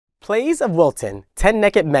Plays of Wilton, 10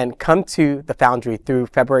 Naked Men come to the Foundry through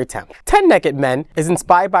February 10th. 10 Naked Men is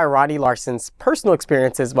inspired by Ronnie Larsen's personal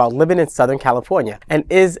experiences while living in Southern California and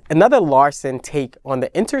is another Larsen take on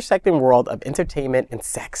the intersecting world of entertainment and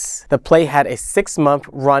sex. The play had a 6-month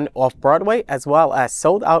run off-Broadway as well as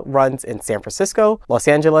sold-out runs in San Francisco, Los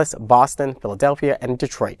Angeles, Boston, Philadelphia, and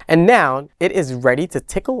Detroit. And now it is ready to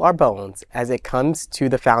tickle our bones as it comes to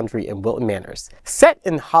the Foundry in Wilton Manors. Set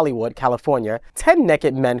in Hollywood, California, 10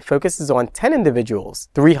 Naked Men focuses on 10 individuals,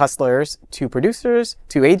 3 hustlers, 2 producers,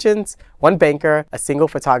 2 agents, 1 banker, a single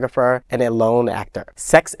photographer, and a lone actor.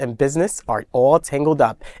 Sex and business are all tangled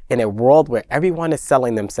up in a world where everyone is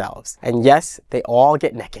selling themselves. And yes, they all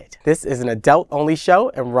get naked. This is an adult-only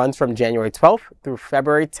show and runs from January 12th through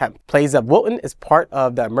February 10th. Plays of Wilton is part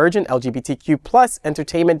of the emergent LGBTQ+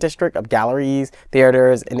 entertainment district of galleries,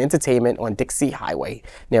 theaters, and entertainment on Dixie Highway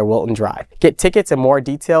near Wilton Drive. Get tickets and more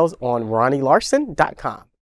details on RonnieLarsen.com.